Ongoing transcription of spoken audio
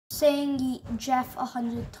saying Jeff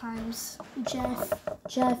 100 times. Jeff,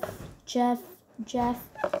 Jeff, Jeff, Jeff,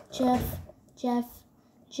 Jeff, Jeff,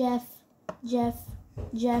 Jeff, Jeff,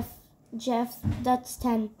 Jeff, Jeff. That's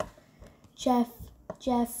 10. Jeff,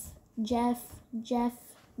 Jeff, Jeff, Jeff,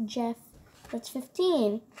 Jeff. That's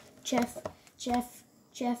 15. Jeff, Jeff,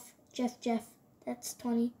 Jeff, Jeff, Jeff. That's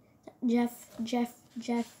 20. Jeff, Jeff,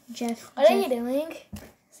 Jeff, Jeff. What are you doing?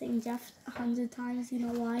 Saying Jeff 100 times. You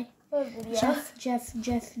know why? What video? Jeff, Jeff,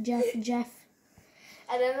 Jeff, Jeff, Jeff.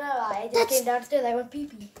 I don't know. I just came downstairs. I went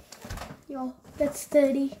pee-pee. Yo, that's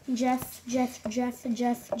 30. Jeff, Jeff, Jeff,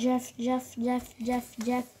 Jeff, Jeff, Jeff, Jeff, Jeff,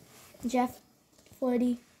 Jeff, Jeff.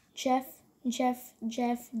 40. Jeff, Jeff,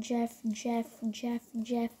 Jeff, Jeff, Jeff, Jeff,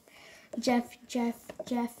 Jeff, Jeff, Jeff,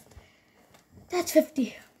 Jeff. That's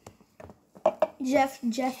 50. Jeff,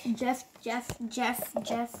 Jeff, Jeff, Jeff, Jeff,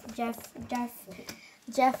 Jeff, Jeff, Jeff,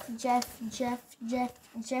 Jeff, Jeff, Jeff, Jeff,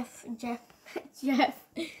 Jeff, Jeff, Jeff.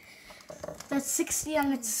 That's 60,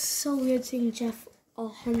 and it's so weird saying Jeff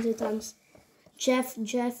 100 times. Jeff,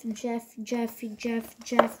 Jeff, Jeff, Jeff, Jeff,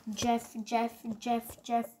 Jeff, Jeff, Jeff, Jeff,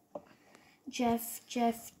 Jeff, Jeff,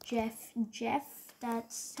 Jeff, Jeff, Jeff.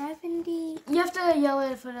 That's 70. You have to yell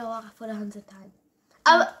it for the 100th time.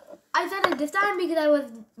 I said it this time because I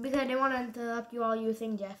didn't want to interrupt you while you were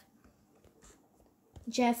saying Jeff.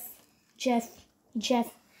 Jeff, Jeff,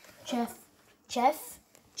 Jeff, Jeff, Jeff,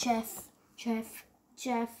 Jeff, Jeff,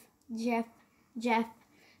 Jeff, Jeff, Jeff.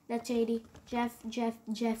 That's 80. Jeff, Jeff,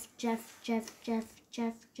 Jeff, Jeff, Jeff, Jeff,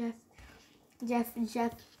 Jeff, Jeff, Jeff,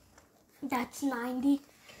 Jeff. That's 90.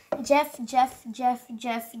 Jeff, Jeff, Jeff,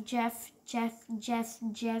 Jeff, Jeff, Jeff, Jeff,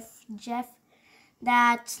 Jeff, Jeff.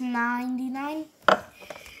 That's 99.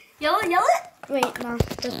 Yell it. Wait, no,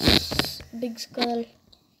 that's big skull.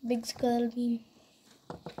 Big skull beam.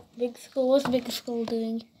 Big skull. What's big skull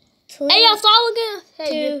doing? Hey, y'all, follow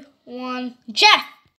again. 2, 1, Jeff.